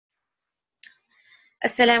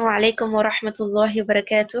Assalamu alaikum wa rahmatullahi wa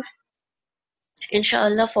barakatuh.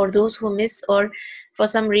 Inshallah, for those who miss or for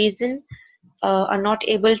some reason are not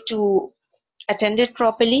able to attend it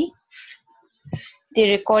properly, the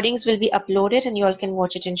recordings will be uploaded and you all can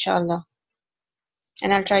watch it, inshallah.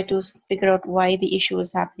 And I'll try to figure out why the issue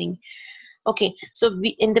is happening. Okay, so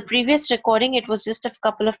in the previous recording, it was just a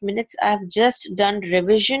couple of minutes. I've just done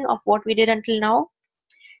revision of what we did until now.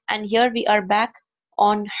 And here we are back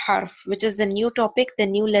on Harf, which is the new topic, the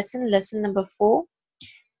new lesson, lesson number 4.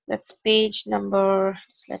 That's page number,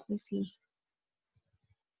 just let me see.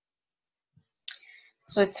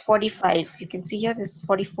 So it's 45. You can see here, this is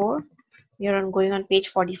 44. Here I'm going on page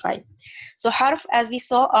 45. So harf, as we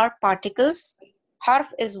saw, are particles.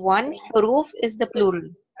 Harf is one, huruf is the plural.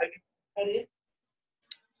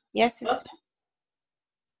 Yes, sister?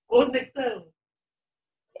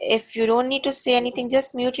 If you don't need to say anything,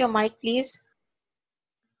 just mute your mic, please.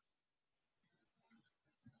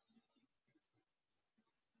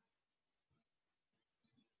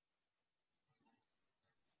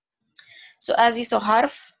 So as we saw,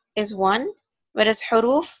 harf is one, whereas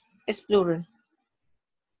huruf is plural.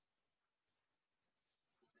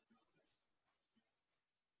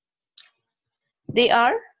 They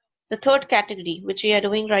are the third category, which we are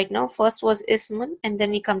doing right now. First was ism, and then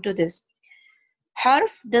we come to this.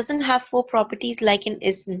 Harf doesn't have 4 properties like in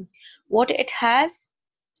ism. What it has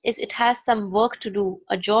is it has some work to do,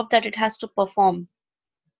 a job that it has to perform.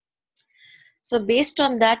 So based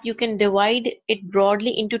on that, you can divide it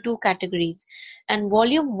broadly into 2 categories. And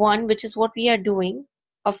volume 1, which is what we are doing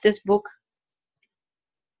of this book,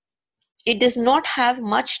 it does not have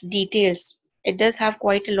much details. It does have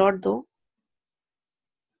quite a lot though.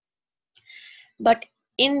 But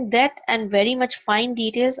in depth and very much fine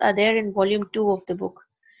details are there in volume 2 of the book.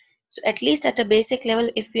 So at least at a basic level,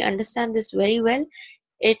 if we understand this very well,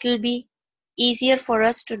 it will be easier for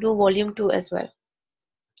us to do volume 2 as well,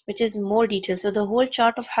 which is more detailed. So the whole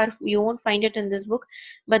chart of harf, you won't find it in this book,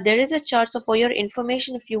 but there is a chart. So for your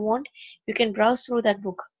information, if you want, you can browse through that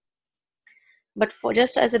book. But for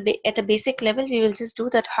just as at a basic level, we will just do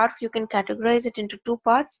that harf. You can categorize it into 2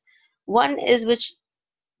 parts. One is which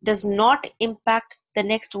does not impact the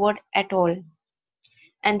next word at all,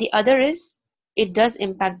 and the other is it does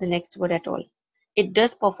impact the next word at all. It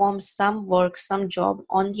does perform some work, some job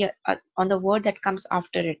on the word that comes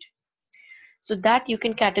after it. So that you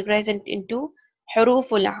can categorize it into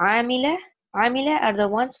huruful amila. Amila are the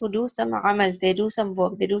ones who do some amals, they do some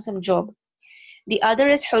work, they do some job. The other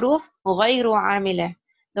is huruf ghayru amila,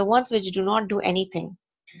 the ones which do not do anything.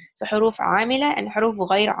 So huruf amila and huruf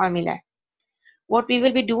ghayr amila. What we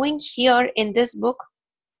will be doing here in this book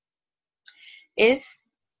is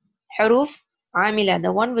huruf amila,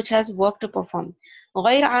 the one which has work to perform.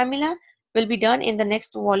 Ghayr amila will be done in the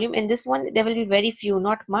next volume. In this one, there will be very few,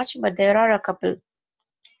 not much, but there are a couple.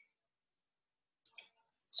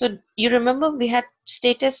 So you remember we had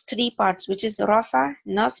status 3 parts, which is rafa,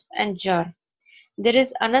 nasb, and jar. There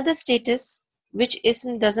is another status which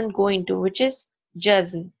ism doesn't go into, which is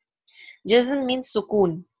jazm. Jazm means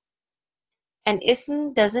sukoon, and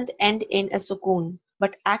ism doesn't end in a sukoon,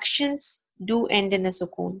 but actions do end in a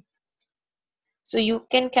sukoon. So you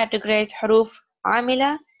can categorize huruf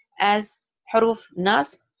amila as huruf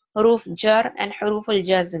nasb, huruf jar, and huruf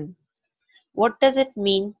al-jazm. What does it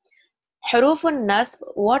mean? Huruf al-nasb,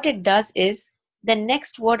 what it does is the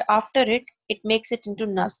next word after it, it makes it into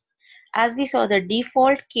nasb. As we saw, the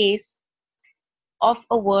default case of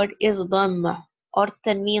a word is dhamma or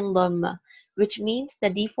tanween dhamma, which means the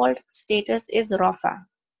default status is rafa.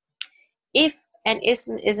 If an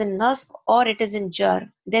ism is in nasb or it is in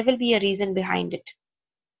jar, there will be a reason behind it.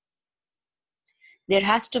 There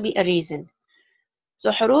has to be a reason.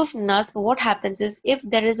 So huruf nasb, what happens is if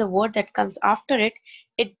there is a word that comes after it,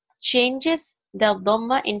 it changes the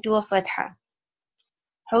dhamma into a fatha.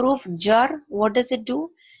 Huruf jar, what does it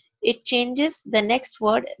do? It changes the next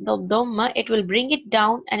word, the dhamma, it will bring it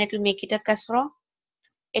down and it will make it a kasra.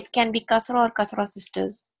 It can be kasra or kasra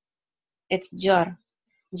sisters. It's jar.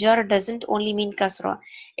 Jar doesn't only mean kasra.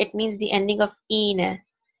 It means the ending of ina,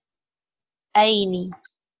 aini,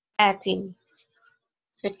 atin.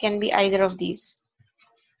 So it can be either of these.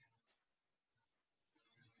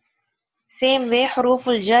 Same way,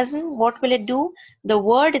 huruful jazm, what will it do? The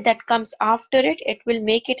word that comes after it, it will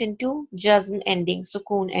make it into jazm ending,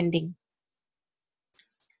 sukoon ending.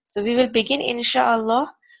 So we will begin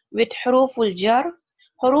inshallah with huruful jar.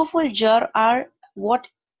 Huruful jar are what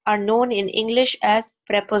are known in English as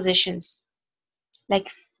prepositions, like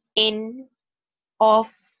in, of.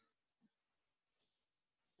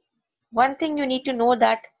 One thing you need to know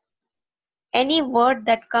that Any word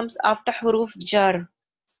that comes after huruf jar.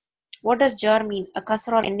 What does jar mean? A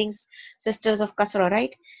kasra endings, sisters of kasra,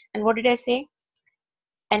 right? And what did I say?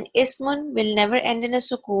 An ismun will never end in a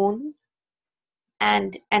sukoon,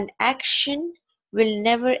 and an action will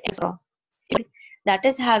never end. That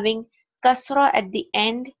is having kasra at the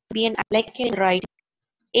end be an, like in writing.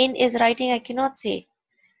 In is writing, I cannot say.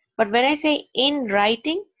 But when I say in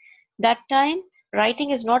writing, that time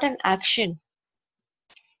writing is not an action.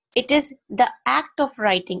 It is the act of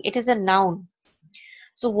writing. It is a noun.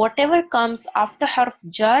 So whatever comes after harf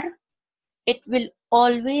jar, it will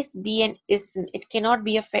always be an ism. It cannot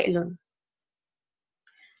be a fi'lun.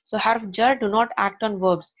 So harf jar do not act on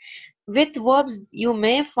verbs. With verbs, you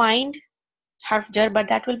may find harf jar, but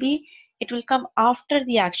that will be, it will come after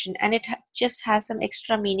the action, and it just has some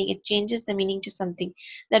extra meaning. It changes the meaning to something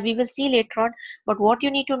that we will see later on. But what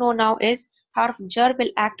you need to know now is harf jar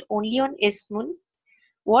will act only on ismun.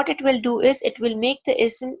 What it will do is it will make the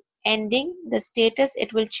ism ending, the status,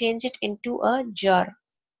 it will change it into a jar.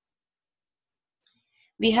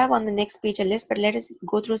 We have on the next page a list, but let us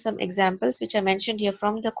go through some examples which are mentioned here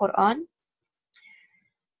from the Quran.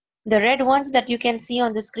 The red ones that you can see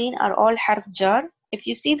on the screen are all harf jar. If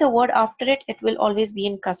you see the word after it, it will always be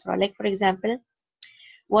in kasra. Like for example,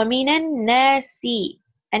 وَمِنَ النَّاسِ,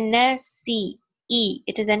 and nasi, e,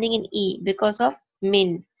 it is ending in e because of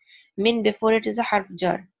min. Min before it is a harf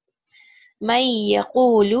jar. مَن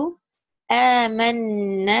يَقُولُ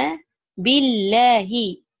آمَنَّا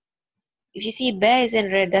بِاللَّهِ. If you see ba is in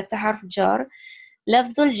red, that's a harf jar.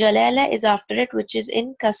 Lafzul jalala is after it, which is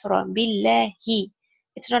in kasra. Billahi.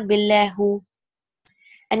 It's not billahu.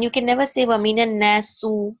 And you can never say waminan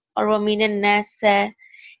nasu or waminan nasa.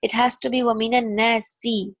 It has to be waminan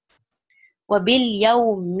nasi. Wabil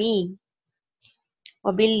yawmi.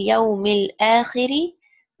 Wabil yawmil akhiri.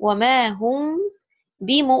 Wama hum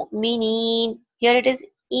bimu'minin. Here it is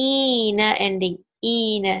ina ending.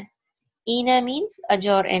 Ina. Ina means a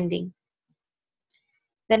jar ending.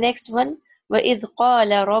 The next one, وَإِذْ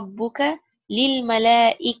قَالَ رَبُّكَ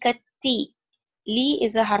لِلْمَلَائِكَةِ. Li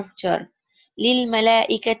is a harf jar.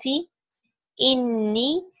 لِلْمَلَائِكَةِ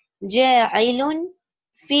إِنِّي جَاعِلٌ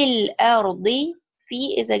فِي الْأَرْضِ.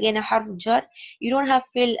 Fi is again a harf jar. You don't have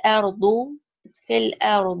fil ardu. It's fil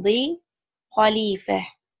ardi khalifa.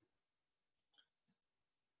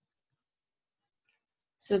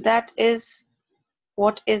 So that is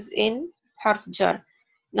what is in harf jar.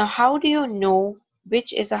 Now how do you know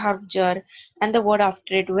which is a harf jar and the word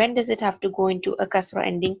after it? When does it have to go into a kasra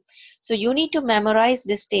ending? So you need to memorize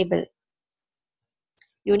this table.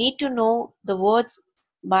 You need to know the words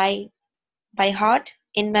by heart,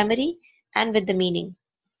 in memory, and with the meaning.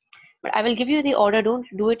 But I will give you the order. Don't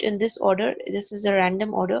do it in this order. This is a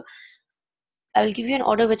random order. I will give you an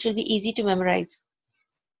order which will be easy to memorize.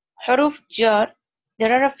 Huruf jar,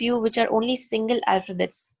 there are a few which are only single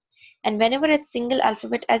alphabets. And whenever it's single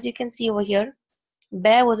alphabet, as you can see over here,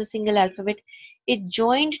 Ba was a single alphabet. It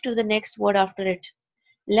joined to the next word after it.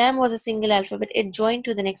 Lam was a single alphabet. It joined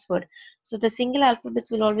to the next word. So the single alphabets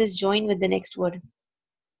will always join with the next word.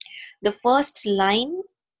 The first line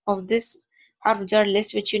of this harf jar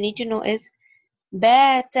list which you need to know is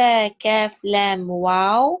Ba, Ta, Kaf, Lam,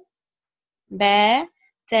 Wow. Ba,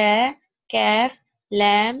 Ta, Kaf,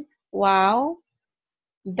 Lam, Wow.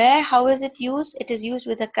 Ba, how is it used? It is used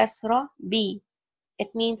with a kasra, B.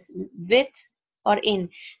 It means with or in.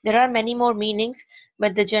 There are many more meanings,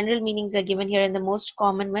 but the general meanings are given here in the most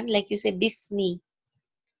common one, like you say bismi.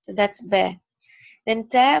 So that's ba. Then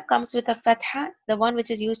ta comes with a fatha, the one which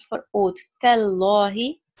is used for oath.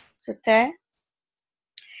 Tallahi. So ta.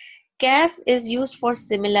 Kaf is used for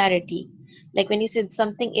similarity. Like when you said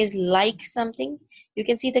something is like something, you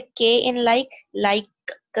can see the K in like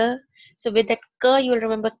ka. So with that ka, you will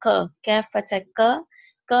remember ka. Kaf fatha ka.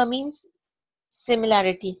 Ka means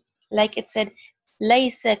similarity. Like it said,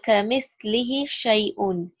 لَيْسَ كَمِثْلِهِ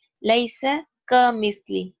شَيْءٌ. لَيْسَ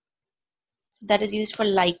كَمِثْلِ. So that is used for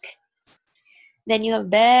like. Then you have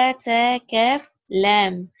ba, ta, kaf,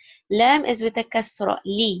 lam. Lam is with a kasra,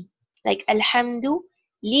 li. Like alhamdu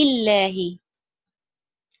lillahi.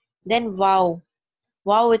 Then wow.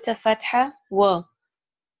 Wow with a fatha, wa.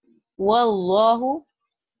 Wallahu,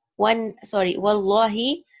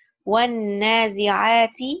 wallahi, wan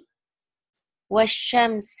nazi'ati,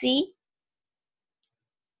 washamsi.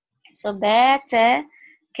 So ba, ta,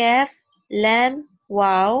 kaf, lam,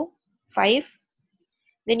 wow, 5.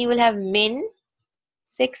 Then you will have min,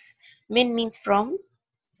 6. Min means from,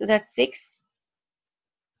 so that's 6.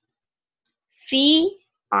 Fi,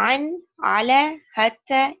 an, ala,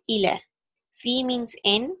 hatta, ila. Fi means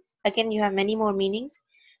in. Again, you have many more meanings.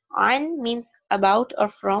 An means about or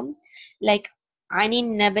from, like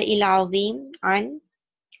anin naba'il azim, an.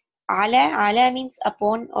 Ala means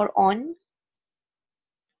upon or on.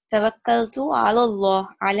 Tawakkaltu ala Allah,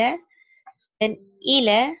 ala. Then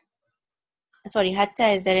ila, sorry, hatta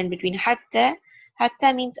is there in between. Hatta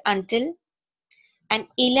means until, and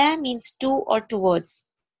ila means to or towards.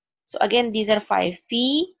 So again, these are five.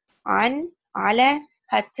 Fi, an, ala,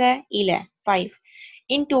 hatta, ila. Five.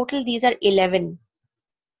 In total, these are 11.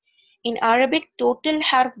 In Arabic, total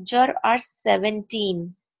harf jar are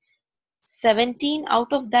 17. 17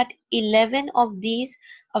 out of that, 11 of these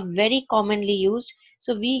are very commonly used.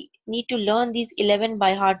 So we need to learn these 11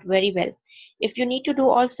 by heart very well. If you need to do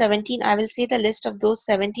all 17, I will say the list of those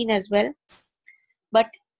 17 as well. But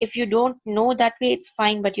if you don't know that way, it's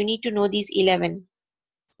fine. But you need to know these 11.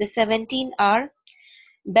 The 17 are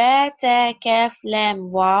ba, ta, kaf, lam,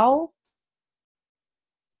 waw,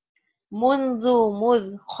 munzu,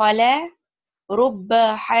 muz, khala,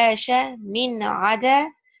 rubba, hasha, min, ada,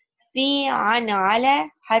 fi, an, ala,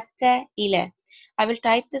 hatta, ila. I will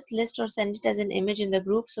type this list or send it as an image in the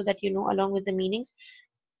group so that you know along with the meanings.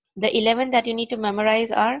 The 11 that you need to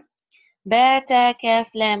memorize are ba, ta, kaf,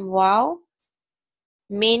 lam, waw,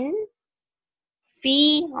 min,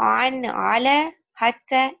 fi, an, ala,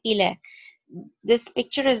 hatta, ila. This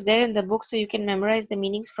picture is there in the book, so you can memorize the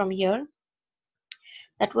meanings from here.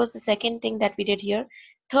 That was the second thing that we did here.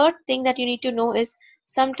 Third thing that you need to know is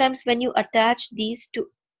sometimes when you attach these to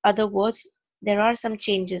other words, there are some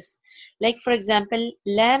changes. Like for example,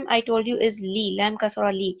 lam I told you is li, lam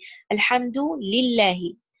kasra li. Alhamdu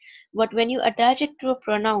lillahi. But when you attach it to a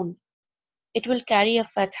pronoun, it will carry a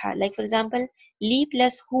fatha. Like for example, li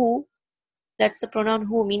plus hu, that's the pronoun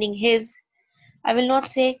who, meaning his. I will not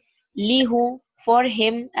say lihu for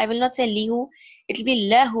him. I will not say lihu. It will be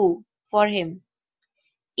lahu for him.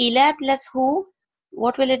 Ila plus who,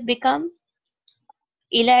 what will it become?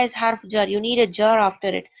 Ila is harf jar. You need a jar after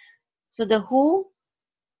it. So the who,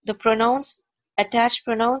 the pronouns, attached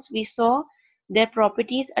pronouns, we saw their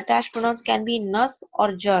properties. Attached pronouns can be nasb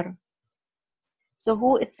or jar. So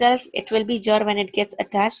who itself, it will be jar when it gets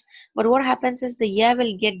attached. But what happens is the ya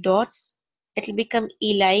will get dots. It will become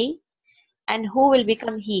ilai. And who will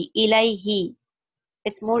become he. Ilai he.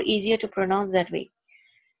 It's more easier to pronounce that way.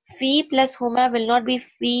 Fi plus huma will not be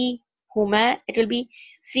fi huma, it will be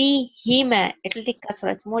fi hima. It will take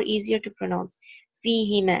kasra. It's more easier to pronounce. Fi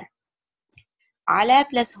hima. Ala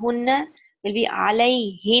plus hunna will be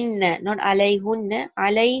alayhinna, not alayhunna,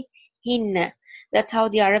 alayhinna. That's how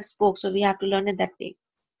the Arabs spoke, so we have to learn it that way.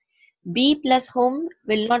 Be plus hum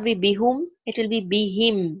will not be bihum, it will be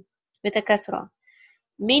bihim with a kasra.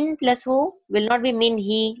 Min plus hu will not be min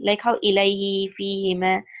he, like how ilayhi, fi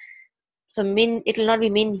hima. So min, it will not be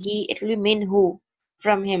min he, it will be min who,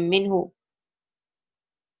 from him, min who.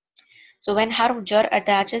 So when harf jar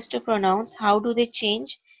attaches to pronouns, how do they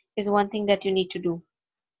change is one thing that you need to do.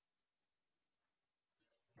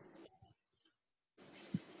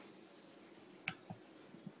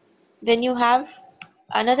 Then you have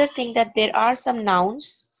another thing that there are some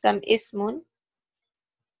nouns, some ismun,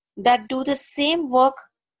 that do the same work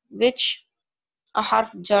which a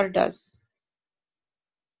harf jar does.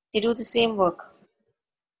 They do the same work.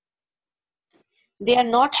 They are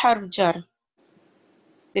not harf jar.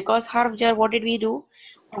 Because harf jar, what did we do?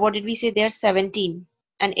 What did we say? They are 17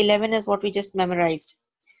 and 11 is what we just memorized.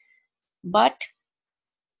 But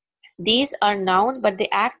these are nouns, but they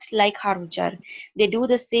act like harf jar. They do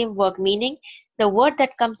the same work, meaning the word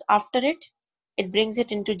that comes after it, it brings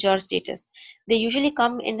it into jar status. They usually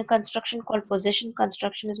come in a construction called possession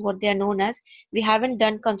construction is what they are known as. We haven't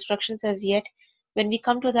done constructions as yet. When we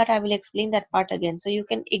come to that, I will explain that part again. So you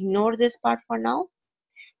can ignore this part for now.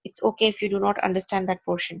 It's okay if you do not understand that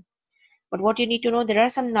portion. But what you need to know, there are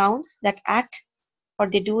some nouns that act or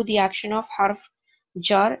they do the action of harf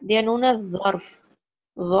jar. They are known as zarf.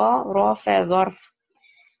 Zarf.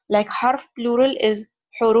 Like harf plural is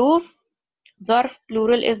huruf, zarf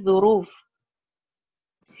plural is dhuruf.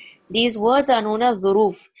 These words are known as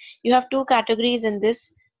dhuruf. You have two categories in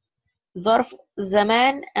this, zarf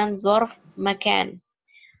zaman and zarf makan.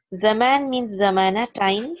 Zaman means zamana,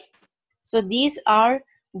 time. So these are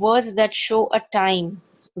words that show a time,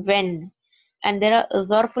 when. And there are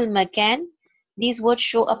zarful makan. These words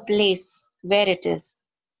show a place, where it is.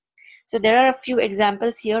 So there are a few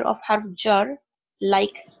examples here of harf jar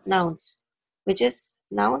like nouns, which is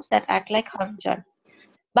nouns that act like harf jar.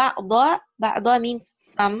 Ba'da means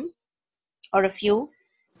some or a few.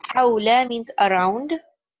 Hawla means around.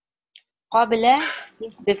 Qabla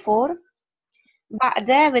means before.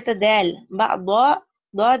 Ba'da with a dal. Ba'da,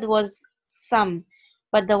 dad was some.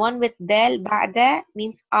 But the one with dal ba'da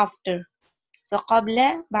means after. So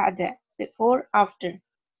qabla, ba'da, before, after.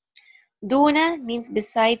 Duna means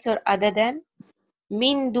besides or other than.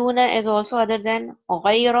 Min duna is also other than.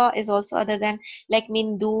 Ghayra is also other than, like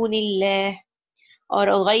min dunillah or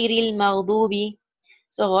ghayril maghdubi.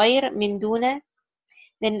 So ghayr, min duna.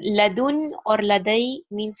 Then ladun or laday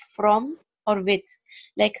means from or with.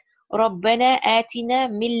 Like ربنا آتنا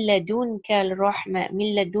من لدنك الرحمة.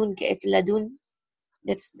 من لدنك, it's ladun.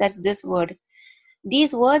 That's this word.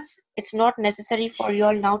 These words, it's not necessary for you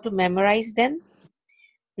all now to memorize them.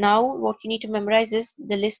 Now what you need to memorize is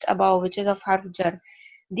the list above, which is of harf jar.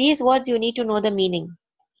 These words you need to know the meaning.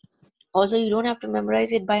 Also, you don't have to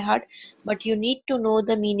memorize it by heart, but you need to know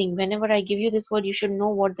the meaning. Whenever I give you this word, you should know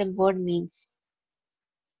what the word means.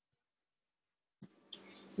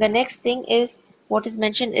 The next thing is, what is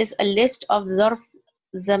mentioned is a list of zarf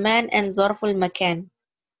zaman and zarful makan.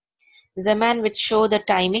 Zaman, which show the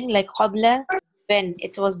timing, like qabla, when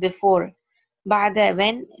it was before. Ba'da,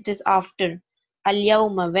 when it is after.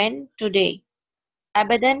 Al-yawma, when, today.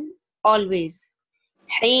 Abadan, always.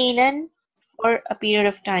 Hinan, for a period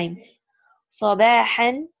of time.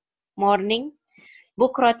 Sabahan, morning.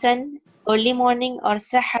 Bukratan, early morning, or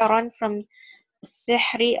sahran, from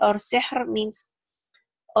sihri, or sihr means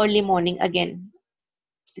early morning again.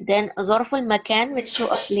 Then Zarful Makan, which show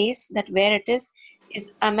a place that where it is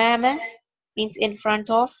Amama, means in front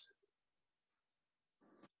of.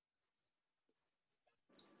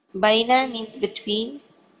 Baina means between.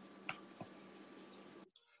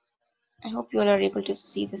 I hope you all are able to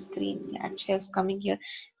see the screen. Actually, I was coming here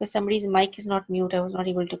because somebody's mic is not mute. I was not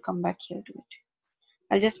able to come back here to it.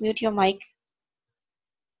 I'll just mute your mic.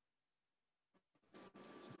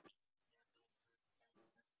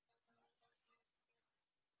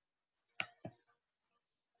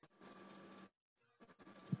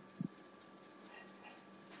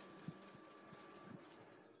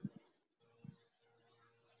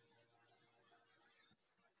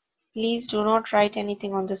 Please do not write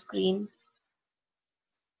anything on the screen.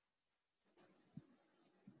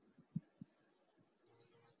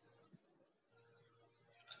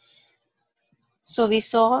 So we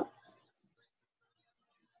saw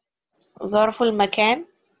Zarful Makan.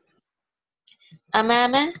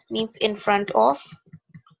 Amama means in front of.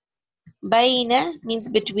 Baina means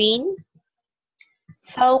between.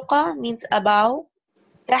 Fawqa means above.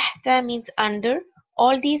 Tahta means under.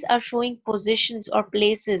 All these are showing positions or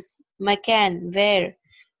places. Makan, where,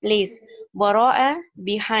 place. Wara'a,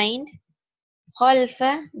 behind.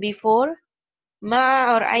 Khalfa, before.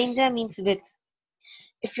 Ma'a or ainda means with.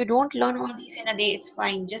 If you don't learn all these in a day, it's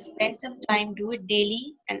fine. Just spend some time, do it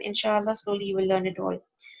daily, and inshallah, slowly you will learn it all.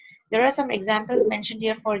 There are some examples mentioned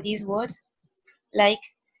here for these words, like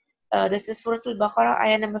this is Surah Al-Baqarah,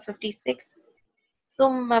 ayah number 56.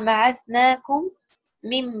 ثُمَّ بَعَثْنَاكُمْ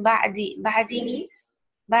مِنْ بَعْدِ means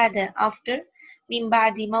بعد, after. مِنْ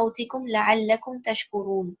بَعْدِ مَوْتِكُمْ لَعَلَّكُمْ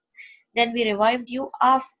تَشْكُرُونَ. Then we revived you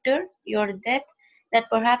after your death, that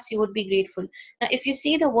perhaps you would be grateful. Now, if you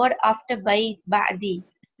see the word after by ba'di,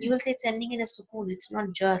 you will say it's ending in a sukoon, it's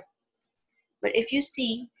not jar. But if you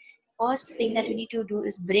see, first thing that you need to do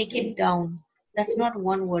is break it down. That's not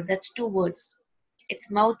one word, that's two words. It's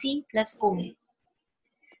mauti plus kum.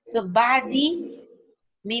 So ba'di,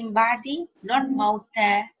 min ba'di, not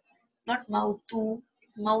mauta, not mautu,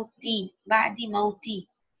 it's mauti, ba'di mauti.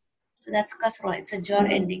 So that's kasra, it's a jar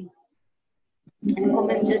ending. And kum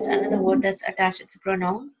is just another word that's attached, it's a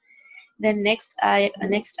pronoun. Then next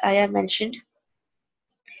ayah mentioned,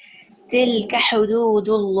 تِلْكَ حُدُودُ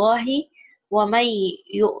اللَّهِ وَمَنْ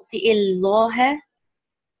يُؤْتِ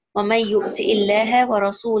اللَّهَ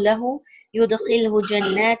وَرَسُولَهُ يُدْخِلْهُ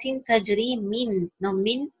جَنَّاتٍ تَجْرِي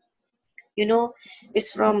مِنْ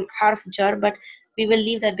is from harf jar, but we will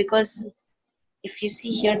leave that because if you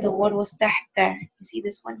see here, the word was tahta. You see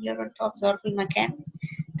this one here on top, zarful makan,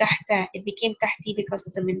 tahta. It became tahti because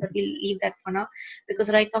of the min, but we'll leave that for now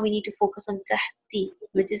because right now we need to focus on tahti,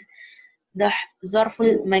 which is the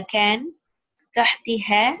zarful makan, tahti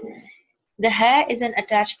ha. The ha is an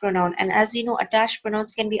attached pronoun, and as we know, attached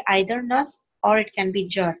pronouns can be either nas or it can be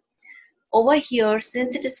jar. Over here,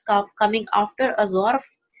 since it is coming after a zarf,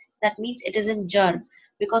 that means it is in jar.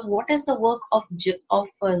 Because what is the work of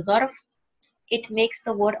zarf? It makes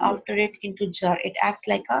the word after it into jar. It acts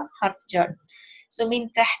like a harf jar. So min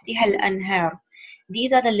tahtiha al-anhar.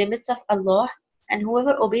 These are the limits of Allah, and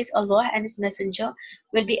whoever obeys Allah and His Messenger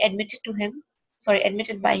will be admitted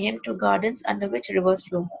by Him to gardens under which rivers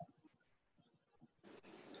flow.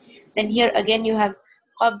 Then here again you have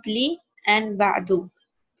qabli and ba'du.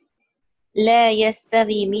 لا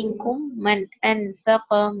يستوي منكم من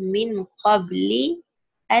أنفق من قبل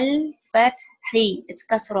الفتح, it's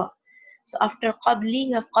kasra. So after قبلي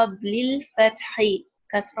you have قبل الفتح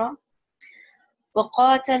kasra.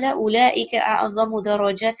 وقاتل أولئك أعظم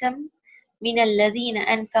درجة من الذين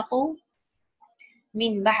أنفقوا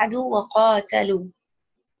من بعد وقاتلوا.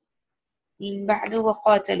 من بعد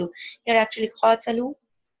وقاتلوا. Here actually قاتلوا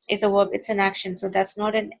is a verb, it's an action, so that's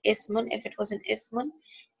not an ismun. If it was an ismun,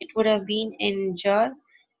 it would have been in jar,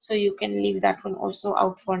 so you can leave that one also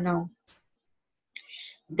out for now.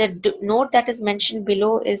 The note that is mentioned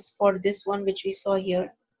below is for this one which we saw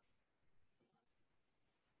here.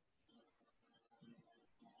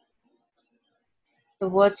 The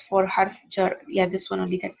words for harf jar, yeah, this one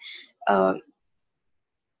only. That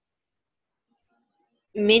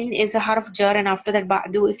min is a harf jar, and after that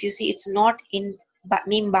ba'du, if you see, it's not in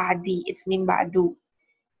min ba'di, it's min ba'du.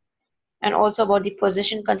 And also about the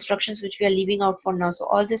position constructions which we are leaving out for now. So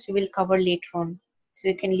all this we will cover later on. So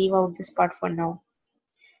you can leave out this part for now.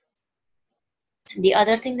 The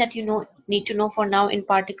other thing that you need to know for now in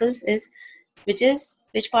particles is which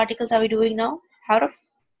particles are we doing now? Harf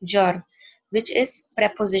jar, which is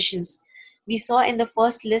prepositions. We saw in the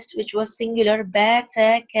first list, which was singular, ba,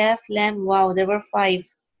 ta, kaf, lam, wow. There were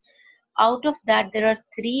 5. Out of that, there are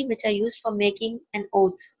 3 which are used for making an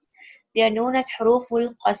oath. They are known as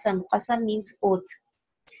huruful qasam. Qasam means oath.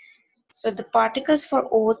 So the particles for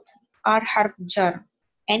oath are harf jar.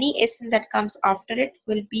 Any ism that comes after it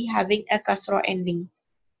will be having a kasra ending.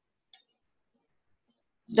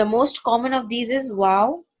 The most common of these is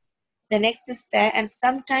wow, the next is ta, and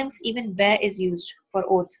sometimes even ba is used for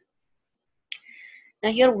oath.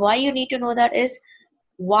 Now here why you need to know that is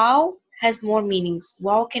wow has more meanings.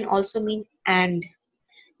 Wow can also mean and,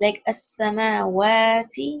 like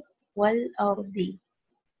as-samawati wal ardi.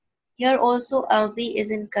 Here also ardi is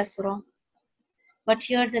in kasra, but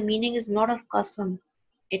here the meaning is not of qasam.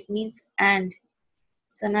 It means and,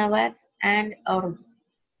 samawat and ard.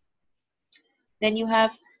 Then you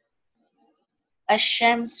have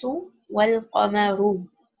ash-shamsu wal qamaru.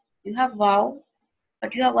 You have wow,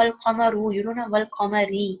 but you have wal qamaru. You don't have wal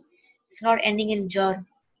qamari. It's not ending in jar.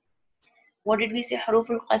 What did we say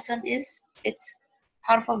haruful qasam is? It's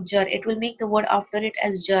harf of jar. It will make the word after it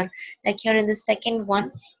as jar. Like here in the second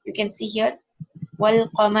one, you can see here wal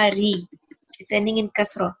qamari. It's ending in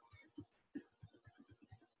kasra.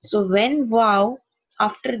 So when wow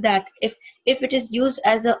after that, if it is used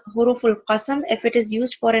as a huruful qasam, if it is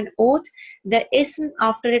used for an oath, the ism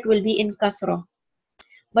after it will be in kasra.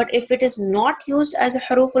 But if it is not used as a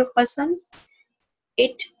huruful qasam,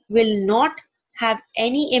 it will not have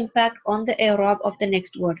any impact on the i'rab of the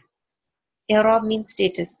next word. I'rab means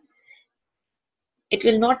status. It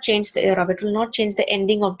will not change the i'rab. It will not change the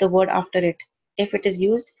ending of the word after it if it is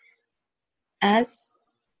used as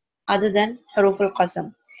other than huruful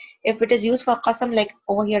qasam. If it is used for qasam, like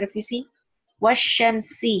over here, if you see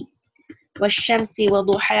washamsi, washamsi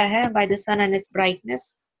waduhaha, by the sun and its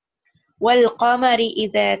brightness, wal qamari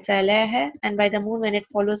idha talaha, and by the moon when it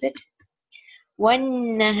follows it, wan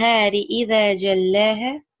nahari idha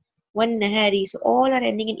jallaha, wan nahari. So all are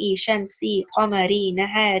ending in e. Shamsi, qamari,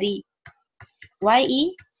 nahari. Why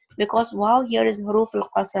e? Because wow here is huruf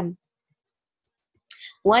al-qasam.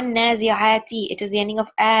 Wan nazi'ati, it is the ending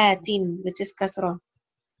of atin, which is kasra.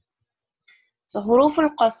 So huruf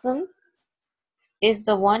al-qasam is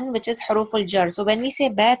the one which is huruf al-jar. So when we say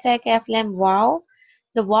ba, ta, kaf, lam, wow,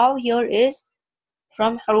 the wow here is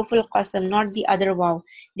from huruf al-qasam, not the other wow.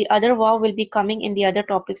 The other wow will be coming in the other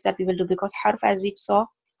topics that we will do, because harf, as we saw,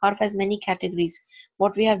 harf has many categories.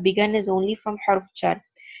 What we have begun is only from harf jar.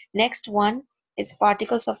 Next one is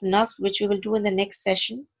particles of nasb, which we will do in the next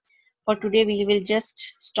session. For today, we will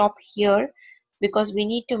just stop here because we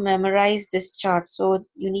need to memorize this chart. So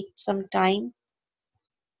you need some time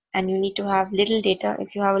and you need to have little data.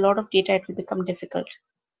 If you have a lot of data, it will become difficult.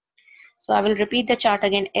 So I will repeat the chart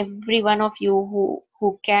again. Every one of you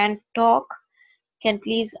who can talk can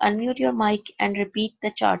please unmute your mic and repeat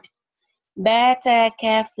the chart. Ba, ta,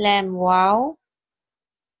 kaf, lam, wow,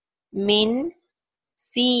 min,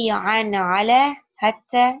 fi, an, ala,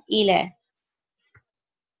 hatta, ila.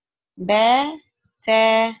 Ba,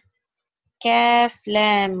 ta, kaf,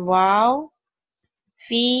 lam, wow,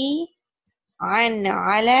 fi, an,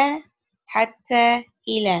 ala, hatta,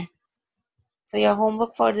 ila. So your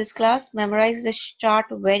homework for this class, memorize the chart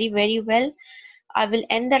very, very well. I will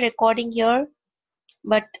end the recording here,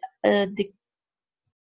 but the